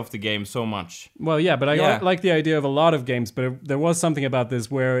idea of the game so much. Well, yeah, but I like the idea of a lot of games, but there was something about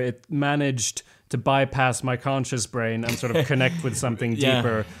this where it managed to bypass my conscious brain and sort of connect with something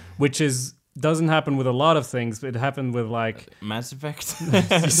deeper, which doesn't happen with a lot of things, but it happened with like Mass Effect.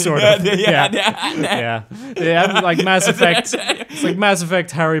 Sort of. Yeah. Like Mass Effect. It's like Mass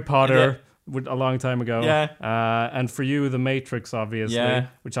Effect, Harry Potter. A long time ago. And for you, The Matrix, obviously,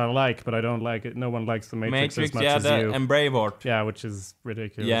 which I like, but I don't like it. No one likes The Matrix as much as you. And Braveheart. Yeah, which is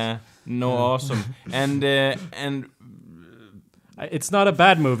ridiculous. Awesome. And it's not a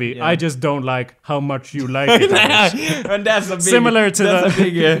bad movie. I just don't like how much you like it. And that's a big, similar to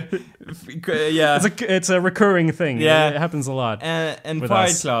big, it's a recurring thing. Yeah, it happens a lot. And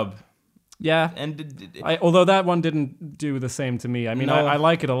Fight Club. Yeah, and although that one didn't do the same to me. I mean, I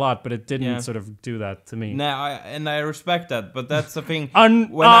like it a lot, but it didn't sort of do that to me. No, I respect that, but that's the thing.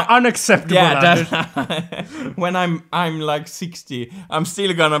 Unacceptable. Yeah, when I'm like 60, I'm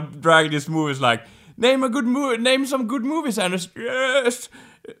still gonna drag these movies like name some good movies, and yes.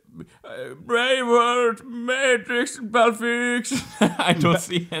 Braveheart, Matrix, Pulp Fiction. I don't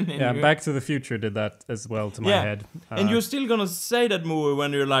see any. Yeah, Back to the Future did that as well to my head. And you're still gonna say that movie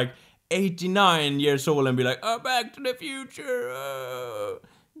when you're like 89 years old and be like, Back to the Future.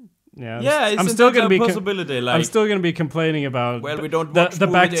 I'm still gonna be possibility. I'm still gonna be complaining about. Well, we don't watch the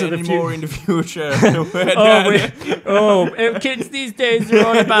Back to the anymore in the future. Kids these days are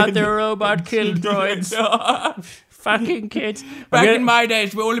all about their robot kill droids. Fucking kids. Back in my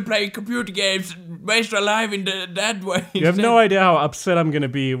days, we only played computer games, waste our life in that way. You have no idea how upset I'm going to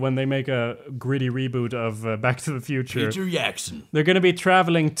be when they make a gritty reboot of Back to the Future. Peter Jackson. They're going to be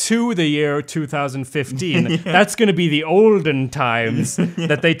traveling to the year 2015. That's going to be the olden times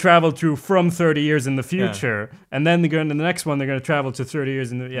that they traveled through from 30 years in the future. And then the next one, they're going to travel to 30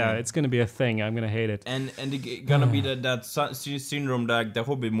 years in the... it's going to be a thing. I'm going to hate it. And it's going to be that syndrome that the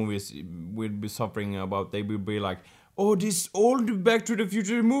Hobbit movies will be suffering about. They will be like, these old Back to the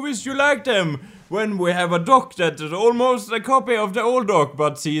Future movies, you like them. When we have a doc that is almost a copy of the old doc,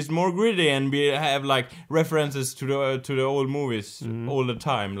 but he's more gritty, and we have like references to the old movies all the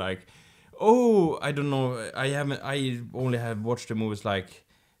time. Like, I don't know. I only have watched the movies like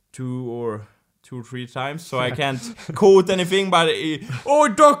 2 or 3 times, so I can't quote anything. But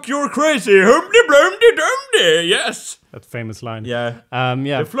Doc, you're crazy. Humdy blumdy dumdy. Yes. That famous line. Yeah.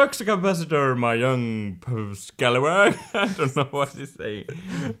 The flux capacitor, my young scallywag. I don't know what he's saying.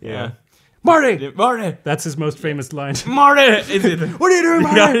 Yeah. Marty! That's his most famous line. Marty! Is it? What are you doing,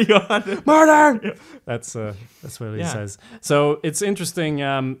 Marty? Marty! Yeah. That's what he says. So it's interesting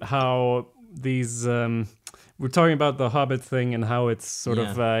how these... we're talking about the Hobbit thing and how it's sort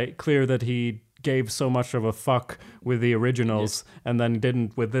of clear that he gave so much of a fuck with the originals and then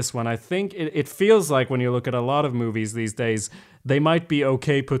didn't with this one. I think it feels like when you look at a lot of movies these days, they might be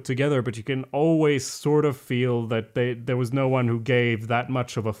okay put together, but you can always sort of feel that there was no one who gave that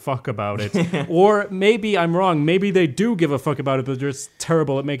much of a fuck about it. Or maybe I'm wrong. Maybe they do give a fuck about it, but they're just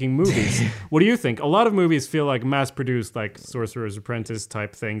terrible at making movies. What do you think? A lot of movies feel like mass-produced, like Sorcerer's Apprentice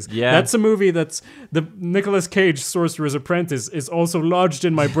type things. Yeah. That's a movie that's... The Nicolas Cage Sorcerer's Apprentice is also lodged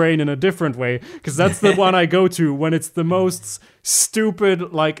in my brain in a different way, because that's the one I go to when it's the most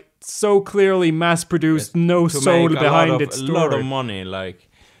stupid, like, so clearly mass-produced, no soul behind its story. A lot of money, like,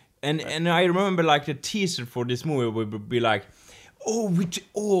 and I remember like the teaser for this movie would be like,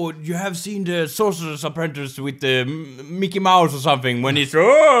 you have seen the Sorcerer's Apprentice with the Mickey Mouse or something when it's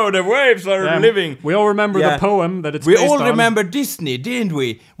the waves are living. We all remember the poem that it's we based all on. remember Disney, didn't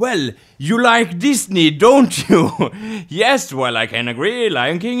we? Well, you like Disney, don't you? Yes, well, I can agree.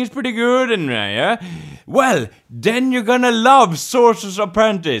 Lion King is pretty good, and yeah. Well, then you're gonna love Sorcerer's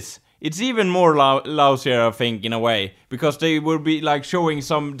Apprentice. It's even more lousier, I think, in a way, because they will be like showing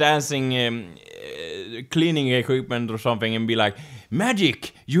some dancing cleaning equipment or something and be like,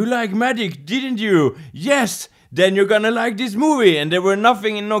 magic, you like magic, didn't you? Yes, then you're gonna like this movie. And there were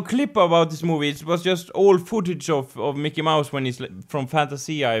no clip about this movie. It was just all footage of Mickey Mouse when he's from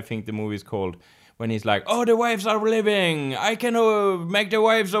Fantasia, I think the movie is called, when he's like, the waves are living, I can make the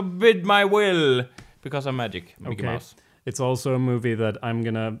waves obey my will because of magic. Mickey Mouse. It's also a movie that I'm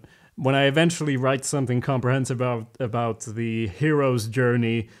gonna, when I eventually write something comprehensive about the hero's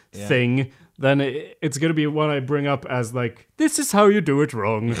journey thing, then it's going to be one I bring up as like, this is how you do it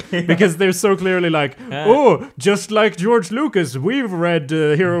wrong. Because they're so clearly like, just like George Lucas, we've read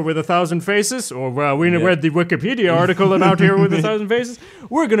Hero with 1,000 Faces, or we read the Wikipedia article about Hero with 1,000 Faces.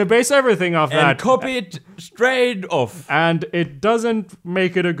 We're going to base everything off that. And copy it straight off. And it doesn't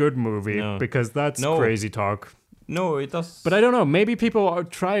make it a good movie, because that's crazy talk. No, it does. But I don't know. Maybe people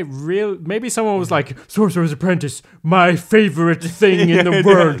maybe someone was like, Sorcerer's Apprentice, my favorite thing in the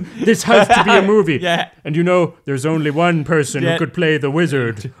world. This has to be a movie. Yeah. And there's only one person who could play the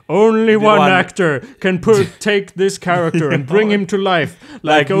wizard. Only one actor can take this character and bring him to life.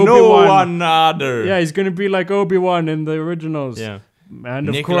 Like Obi-Wan. No one other. Yeah, he's going to be like Obi-Wan in the originals. Yeah.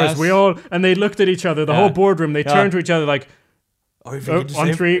 And of course, and they looked at each other, the whole boardroom, they turned to each other like, on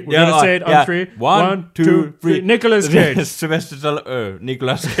three, we're gonna say it on three. 1, 2, 3. Nicolas Cage.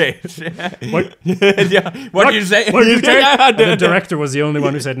 Nicolas Cage. What? What did you say? What did you say? The director was the only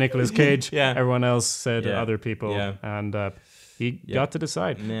one who said Nicolas Cage. Yeah. Everyone else said other people. Yeah. And he got to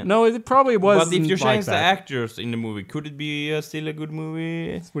decide. Yeah. No, it probably wasn't. But if you change like the actors in the movie, could it be still a good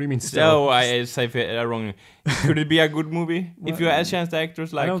movie? What do you mean still? No, I say wrong. Could it be a good movie if you change the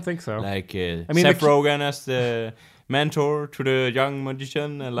actors? Like, I don't think so. Like Seth Rogen as the mentor to the young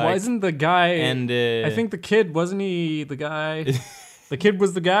magician. Why isn't the guy? And I think the kid, wasn't he the guy? The kid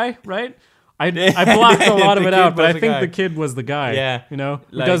was the guy, right? I blocked a lot of it out, but I think the kid was the guy. Yeah, who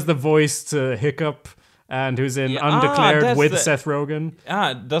does the voice to Hiccup and who's in Undeclared with Seth Rogen.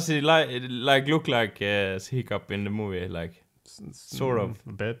 Does he look like Hiccup in the movie? Like, sort of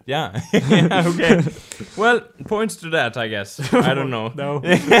a bit. Yeah. Okay. Well, points to that, I guess. I don't know. No.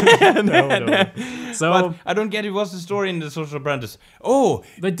 So but I don't get it. What's the story in the Sorcerer's Apprentice?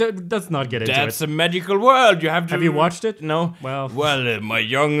 Let's not get into it. That's a magical world. You have to. Have you watched it? No. Well, my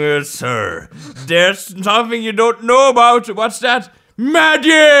young sir, there's something you don't know about. What's that?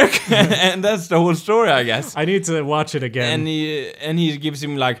 Magic. And that's the whole story, I guess. I need to watch it again. And he gives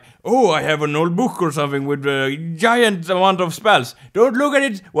him like, I have an old book or something with a giant amount of spells. Don't look at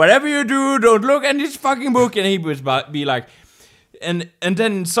it. Whatever you do, don't look at this fucking book. And he would be like, and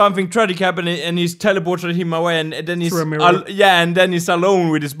then something tragic happened, and he's teleported him away, and then he's and then he's alone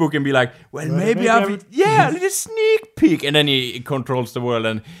with his book and be like, maybe a little sneak peek, and then he controls the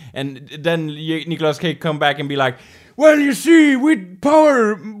world, and then Nicolas Cage come back and be like, well, you see, with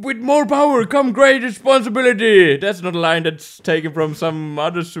more power come great responsibility. That's not a line that's taken from some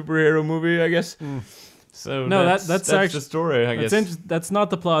other superhero movie, I guess. So no, that's actually the story, I guess. That's not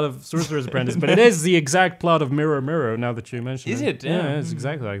the plot of Sorcerer's Apprentice, but it is the exact plot of Mirror, Mirror, now that you mention it. Is it? Yeah, it's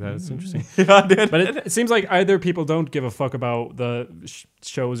exactly like that. It's interesting. But it seems like either people don't give a fuck about the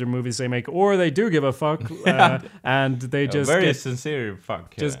shows or movies they make, or they do give a fuck, and they just very sincere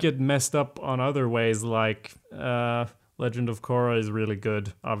fuck. Just get messed up on other ways, like... Legend of Korra is really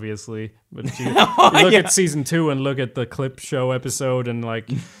good, obviously. But you look at season 2 and look at the clip show episode and like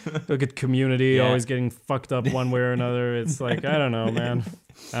look at Community always getting fucked up one way or another. It's like, I don't know, man.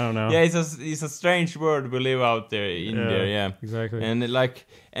 I don't know. Yeah, it's a strange world we live out there in there. Yeah, exactly. And like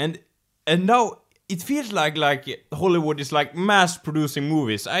and now it feels like Hollywood is like mass producing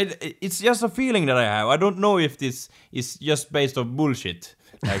movies. It's just a feeling that I have. I don't know if this is just based on bullshit.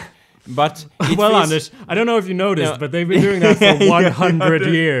 Like. But well, Anders, I don't know if you noticed, but they've been doing that for 100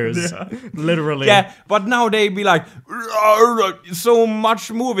 years, literally. Yeah, but now they be like so much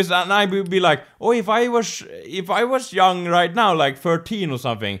movies, and I would be like, oh, if I was young right now, like 13 or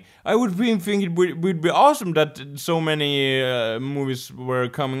something, I would think it would be awesome that so many movies were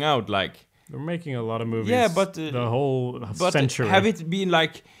coming out. Like they're making a lot of movies. Yeah, but the whole century. Have it been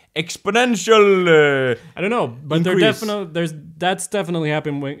like exponential? I don't know, but that's definitely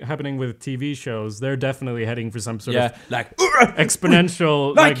happening with TV shows. They're definitely heading for some sort of like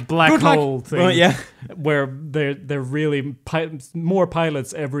exponential like black hole thing. Well, yeah, where they're really more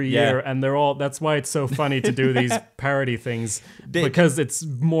pilots every year, and they're all. That's why it's so funny to do these parody things because it's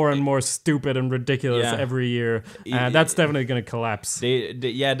more and more stupid and ridiculous every year. That's definitely going to collapse. They're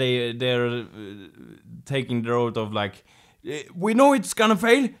taking the road of like, we know it's gonna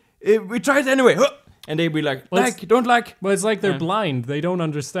fail. We try it anyway. And they be like, don't like. Well, it's like they're blind. They don't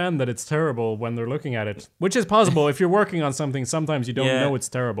understand that it's terrible when they're looking at it. Which is possible. If you're working on something, sometimes you don't know it's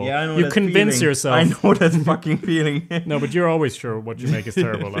terrible. Yeah, I know you convince yourself. I know that fucking feeling. No, but you're always sure what you make is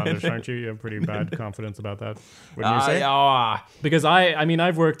terrible, Anders, aren't you? You have pretty bad confidence about that. Wouldn't you say? Because I mean,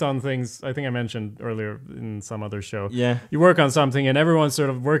 I've worked on things, I think I mentioned earlier in some other show. Yeah. You work on something and everyone's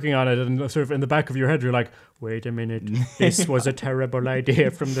sort of working on it, and sort of in the back of your head, you're like, wait a minute, this was a terrible idea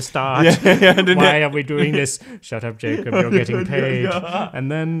from the start. Why are we doing this? Shut up, Jacob, you're getting paid.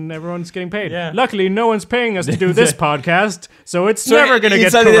 And then everyone's getting paid. Luckily, no one's paying us to do this podcast, so it's never going to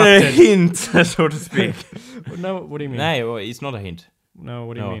get corrupted. It's a hint, so to speak. No, what do you mean? No, it's not a hint. No,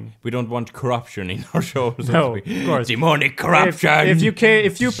 what do you mean? We don't want corruption in our show. No, of course. Demonic corruption. If you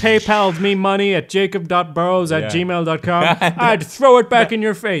PayPal'd me money at jacob.burrows@gmail.com, I'd throw it back in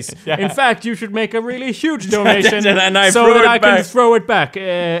your face. In fact, you should make a really huge donation so that I can throw it back.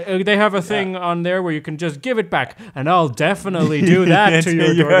 They have a thing on there where you can just give it back, and I'll definitely do that to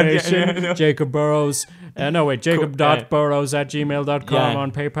your donation. Jacob Burrows. Jacob.burrows@gmail.com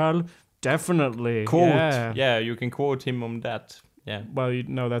on PayPal. Definitely. Quote. Yeah, you can quote him on that. Yeah. Well,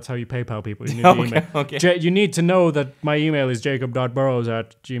 that's how you PayPal people. You need the email. Okay. You need to know that my email is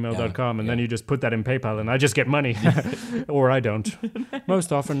jacob.burrows@gmail.com, and then you just put that in PayPal, and I just get money. Or I don't.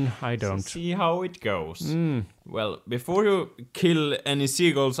 Most often, I don't. See how it goes. Well, before you kill any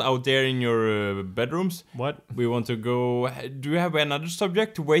seagulls out there in your bedrooms, we want to go. Do you have another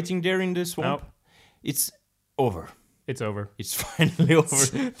subject waiting there in the swamp? Nope. It's over. It's over. It's finally over.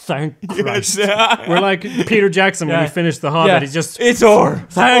 Thank Christ. We're like Peter Jackson when he finished The Hobbit. He's just... It's over.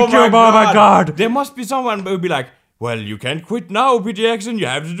 Thank you, my God. There must be someone who will be like, well, you can't quit now, Peter Jackson. You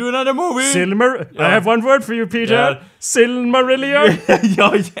have to do another movie. I have one word for you, Peter. Yeah. Silmarillion.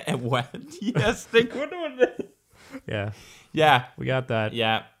 Yeah. What? Yes, they could have it. Yeah. Yeah. We got that.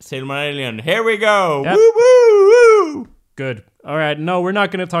 Yeah. Silmarillion. Here we go. Yep. Woo, woo, woo. Good. All right. No, we're not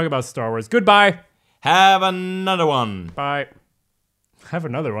going to talk about Star Wars. Goodbye. Have another one. Bye. Have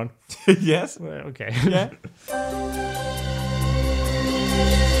another one? Yes. Well, okay. Yeah.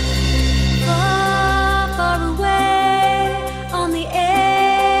 Far, far away on the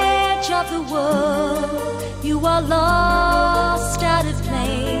edge of the world, you are lost out of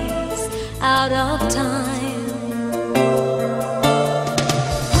place, out of time.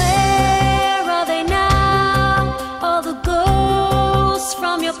 Where are they now? All the ghosts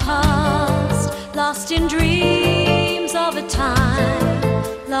from your past, lost in dreams of a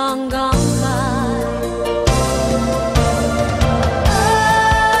time long gone by.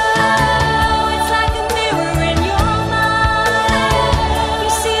 Oh, it's like a mirror in your mind. You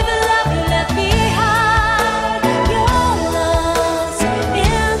see the love you left behind. You're lost in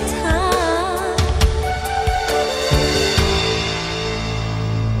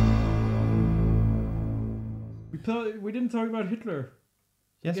time. We didn't talk about Hitler.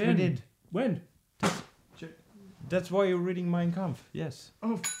 Yes, we did. When? That's why you're reading Mein Kampf. Yes.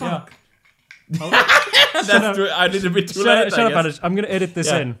 Oh, fuck. Yeah. That's true. I did a bit too late. Shut up, Anders. I'm going to edit this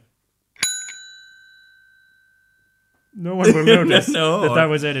in. No one will notice that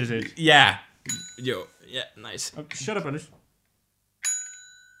was edited. Yeah. Yo. Yeah, nice. Oh, shut up, Anders.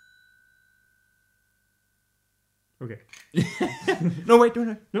 Okay. No, wait,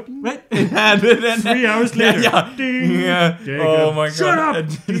 no. Nope. Wait. 3 hours later. Yeah. Ding. Yeah. Oh my God. Shut up.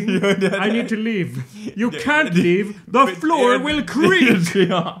 I need to leave. You can't leave. The floor will creak.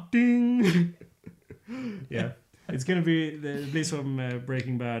 Ding. Yeah. It's gonna be at least from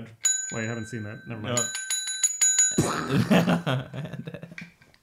Breaking Bad. Well, you haven't seen that. Never mind. No.